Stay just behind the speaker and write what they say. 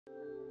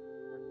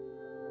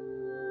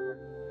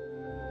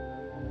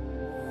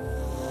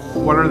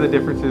What are the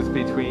differences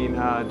between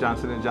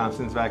Johnson &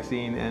 Johnson's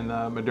vaccine and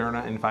the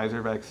Moderna and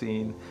Pfizer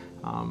vaccine?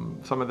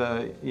 Some of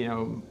the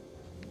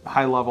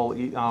high-level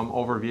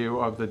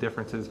overview of the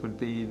differences would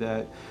be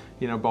that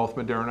both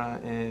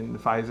Moderna and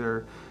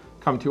Pfizer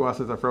come to us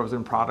as a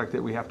frozen product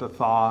that we have to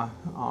thaw.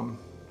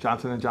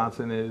 Johnson &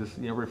 Johnson is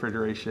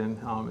refrigeration.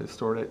 It's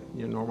stored at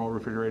normal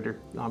refrigerator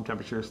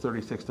temperatures,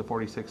 36 to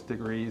 46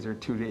 degrees or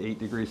 2 to 8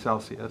 degrees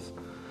Celsius.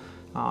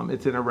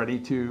 It's in a ready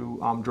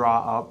to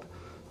draw up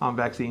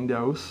vaccine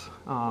dose,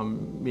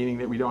 meaning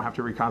that we don't have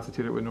to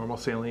reconstitute it with normal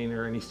saline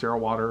or any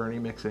sterile water or any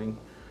mixing.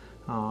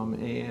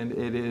 And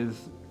it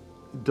is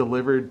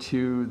delivered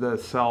to the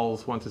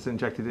cells once it's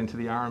injected into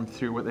the arm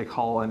through what they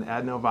call an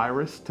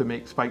adenovirus to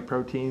make spike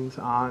proteins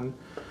on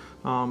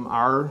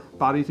our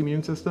body's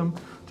immune system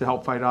to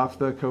help fight off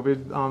the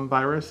COVID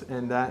virus.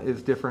 And that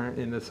is different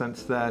in the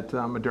sense that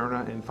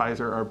Moderna and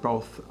Pfizer are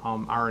both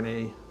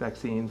RNA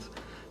vaccines,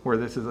 where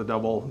this is a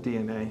double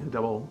DNA, a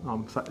double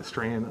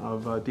strand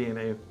of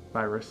DNA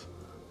virus.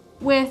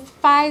 With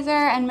Pfizer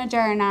and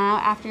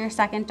Moderna, after your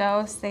second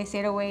dose, they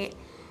say to wait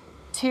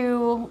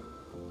two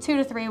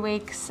to 3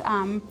 weeks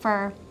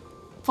for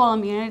full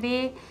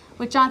immunity.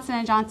 With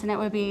Johnson & Johnson, it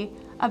would be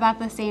about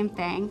the same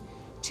thing,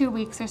 2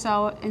 weeks or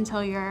so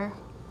until you're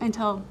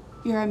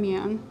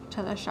immune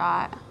to the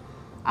shot,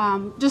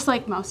 just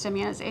like most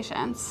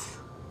immunizations.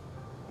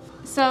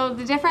 So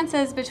the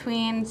differences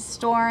between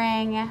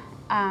storing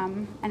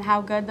and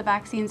how good the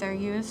vaccines are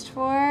used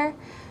for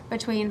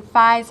between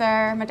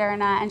Pfizer,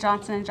 Moderna, and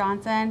Johnson &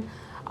 Johnson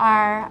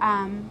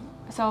are,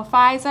 so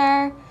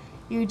Pfizer,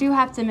 you do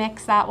have to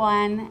mix that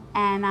one,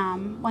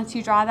 and once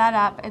you draw that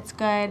up, it's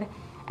good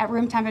at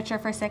room temperature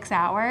for 6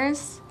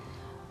 hours.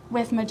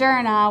 With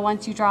Moderna,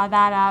 once you draw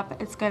that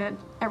up, it's good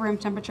at room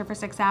temperature for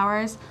 6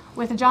 hours.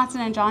 With the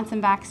Johnson &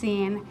 Johnson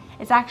vaccine,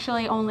 it's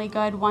actually only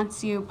good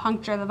once you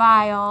puncture the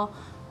vial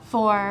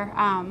for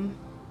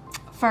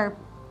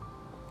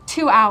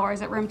 2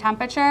 hours at room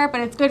temperature,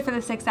 but it's good for the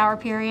 6-hour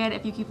period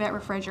if you keep it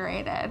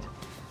refrigerated.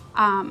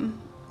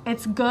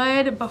 It's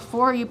good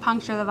before you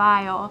puncture the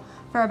vial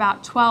for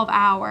about 12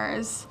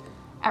 hours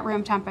at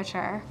room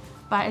temperature,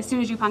 but as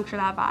soon as you puncture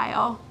that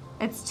vial,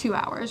 it's 2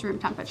 hours room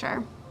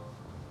temperature.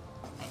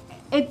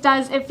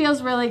 It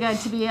feels really good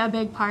to be a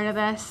big part of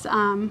this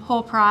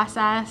whole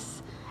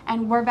process,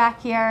 and we're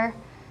back here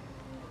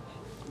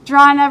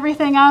drawing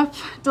everything up,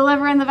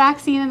 delivering the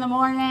vaccine in the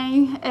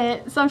morning.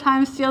 It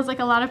sometimes feels like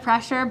a lot of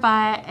pressure,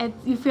 but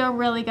you feel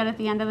really good at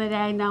the end of the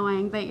day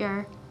knowing that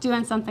you're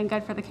doing something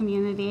good for the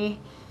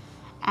community.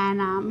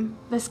 And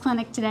this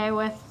clinic today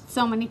with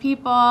so many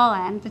people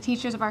and the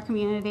teachers of our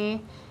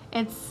community,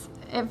 it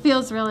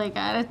feels really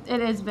good.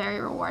 It is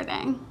very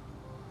rewarding.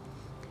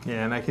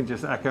 Yeah, and I can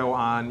just echo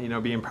on,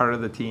 being part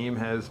of the team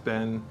has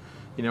been,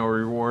 a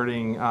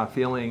rewarding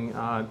feeling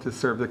to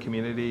serve the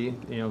community,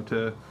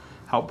 to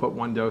help put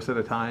one dose at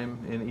a time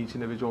in each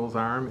individual's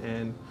arm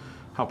and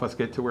help us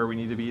get to where we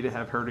need to be to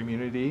have herd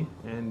immunity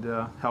and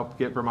help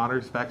get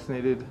Vermonters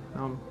vaccinated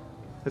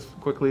as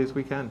quickly as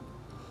we can.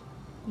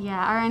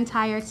 Yeah, our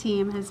entire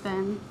team has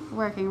been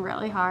working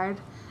really hard,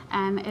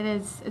 and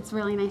it's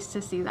really nice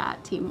to see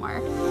that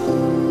teamwork.